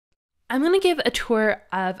I'm going to give a tour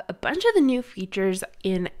of a bunch of the new features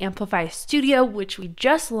in Amplify Studio, which we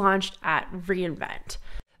just launched at re:Invent.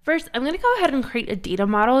 First, I'm going to go ahead and create a data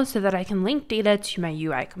model so that I can link data to my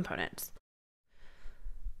UI components.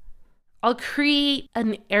 I'll create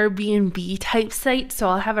an Airbnb type site, so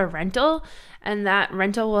I'll have a rental, and that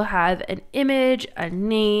rental will have an image, a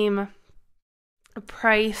name, a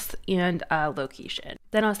price, and a location.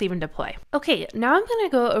 Then I'll save and deploy. Okay, now I'm going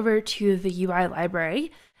to go over to the UI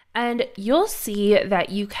library, and you'll see that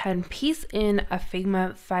you can paste in a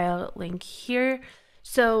Figma file link here.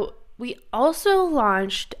 So we also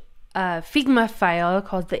launched a Figma file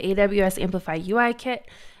called the AWS Amplify Ui Kit,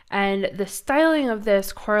 and the styling of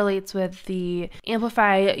this correlates with the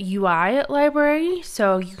Amplify UI library.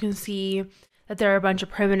 So you can see that there are a bunch of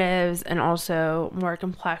primitives and also more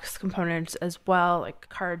complex components as well, like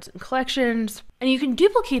cards and collections. And you can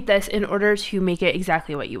duplicate this in order to make it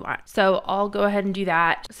exactly what you want. So I'll go ahead and do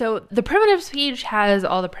that. So the primitives page has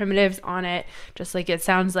all the primitives on it, just like it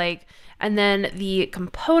sounds like. And then the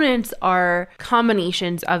components are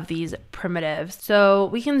combinations of these primitives. So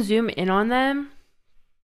we can zoom in on them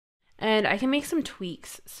and I can make some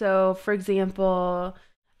tweaks. So for example,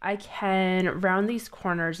 I can round these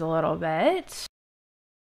corners a little bit.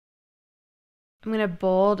 I'm going to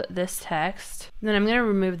bold this text, and then I'm going to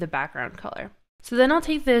remove the background color. So then I'll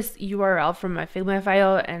take this URL from my Figma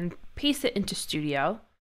file and paste it into Studio.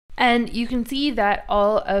 And you can see that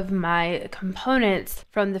all of my components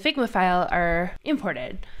from the Figma file are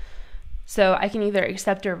imported. So I can either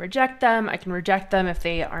accept or reject them. I can reject them if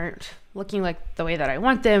they aren't looking like the way that I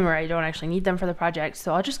want them, or I don't actually need them for the project.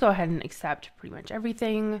 So I'll just go ahead and accept pretty much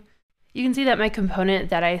everything. You can see that my component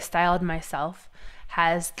that I styled myself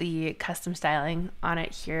has the custom styling on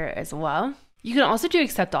it here as well. You can also do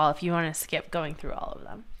accept all if you want to skip going through all of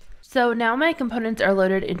them. So now my components are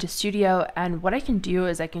loaded into Studio, and what I can do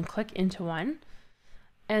is I can click into one,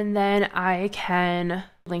 and then I can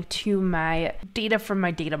link to my data from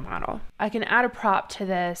my data model. I can add a prop to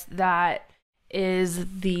this that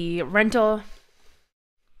is the rental,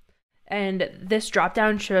 and this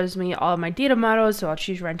dropdown shows me all of my data models, so I'll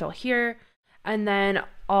choose rental here, and then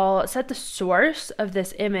I'll set the source of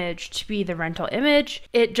this image to be the rental image.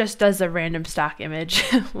 It just does a random stock image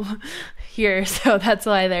here, so that's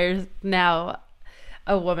why there's now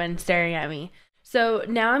a woman staring at me. So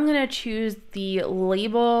now I'm going to choose the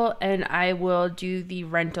label, and I will do the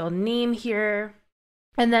rental name here.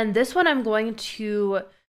 And then this one I'm going to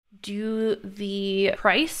do the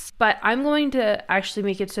price, but I'm going to actually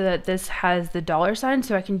make it so that this has the $sign,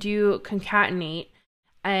 so I can do concatenate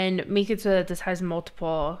and make it so that this has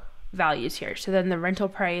multiple values here. So then the rental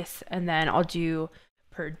price, and then I'll do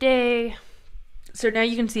per day. So now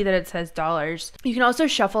you can see that it says dollars. You can also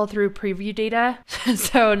shuffle through preview data.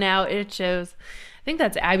 So now it shows, I think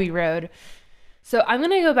that's Abbey Road. So I'm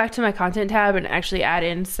gonna go back to my content tab and actually add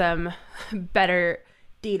in some better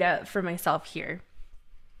data for myself here.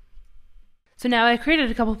 So now I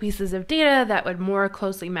created a couple pieces of data that would more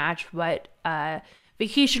closely match what a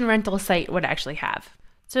vacation rental site would actually have.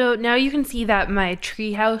 So now you can see that my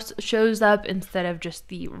treehouse shows up instead of just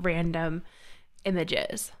the random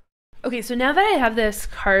images. Okay, so now that I have this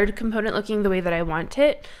card component looking the way that I want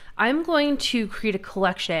it, I'm going to create a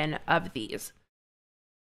collection of these.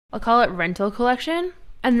 I'll call it rental collection,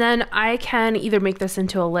 and then I can either make this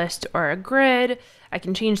into a list or a grid. I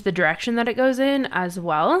can change the direction that it goes in as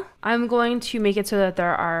well. I'm going to make it so that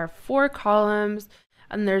there are 4 columns,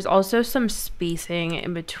 and there's also some spacing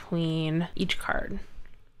in between each card.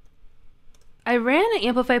 I ran an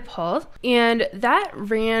Amplify pull, and that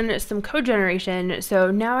ran some code generation.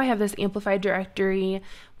 So now I have this Amplify directory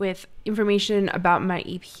with information about my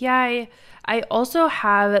API. I also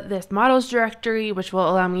have this models directory, which will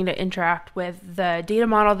allow me to interact with the data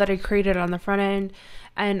model that I created on the front end.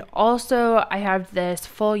 And also I have this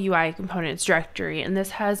full UI components directory, and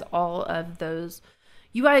this has all of those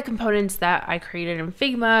UI components that I created in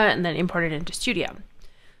Figma and then imported into Studio.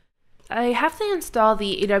 I have to install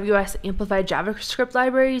the AWS Amplify JavaScript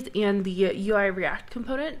libraries and the UI React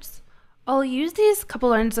components. I'll use these couple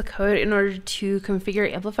lines of code in order to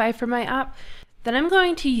configure Amplify for my app. Then I'm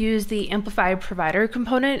going to use the Amplify provider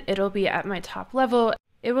component. It'll be at my top level.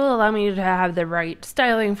 It will allow me to have the right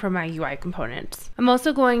styling for my UI components. I'm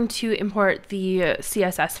also going to import the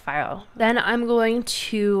CSS file. Then I'm going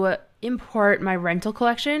to import my rental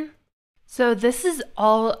collection. So this is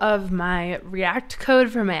all of my React code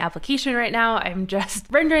for my application right now. I'm just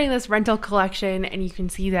rendering this rental collection, and you can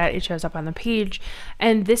see that it shows up on the page.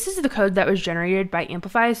 And this is the code that was generated by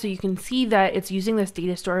Amplify. So you can see that it's using this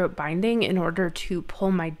data store binding in order to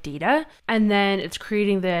pull my data. And then it's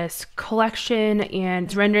creating this collection and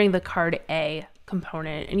it's rendering the card A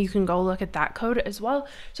component, and you can go look at that code as well.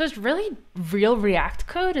 So it's really real React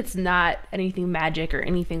code. It's not anything magic or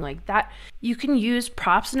anything like that. You can use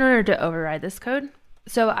props in order to override this code.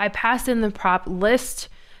 So I passed in the prop list,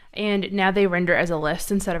 and now they render as a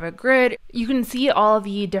list instead of a grid. You can see all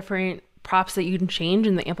the different props that you can change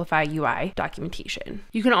in the Amplify UI documentation.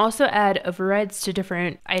 You can also add overrides to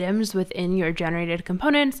different items within your generated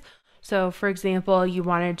components. So for example, you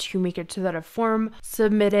wanted to make it so that a form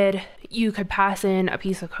submitted, you could pass in a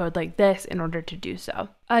piece of code like this in order to do so.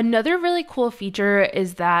 Another really cool feature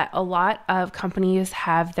is that a lot of companies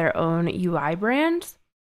have their own UI brands.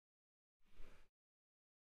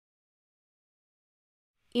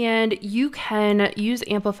 And you can use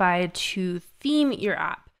Amplify to theme your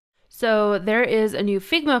app. So there is a new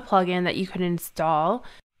Figma plugin that you can install.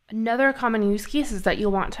 Another common use case is that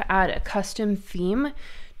you'll want to add a custom theme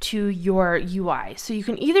to your UI. So you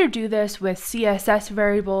can either do this with CSS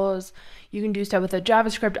variables, you can do so with a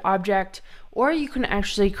JavaScript object, or you can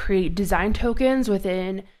actually create design tokens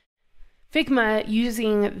within Figma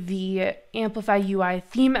using the Amplify UI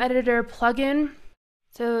theme editor plugin.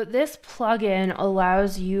 So this plugin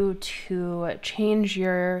allows you to change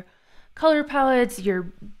your color palettes,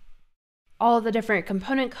 all the different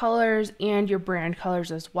component colors, and your brand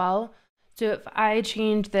colors as well. So if I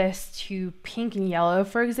change this to pink and yellow,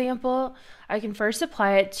 for example, I can first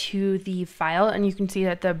apply it to the file, and you can see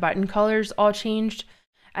that the button colors all changed,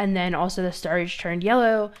 and then also the storage turned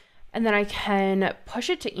yellow, and then I can push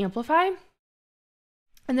it to Amplify.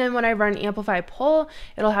 And then when I run Amplify pull,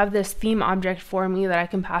 it'll have this theme object for me that I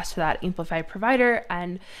can pass to that Amplify provider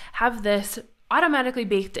and have this automatically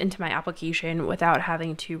baked into my application without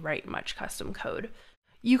having to write much custom code.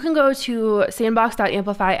 You can go to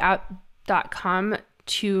sandbox.amplifyapp.com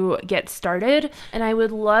to get started, and I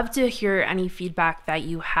would love to hear any feedback that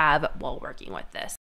you have while working with this.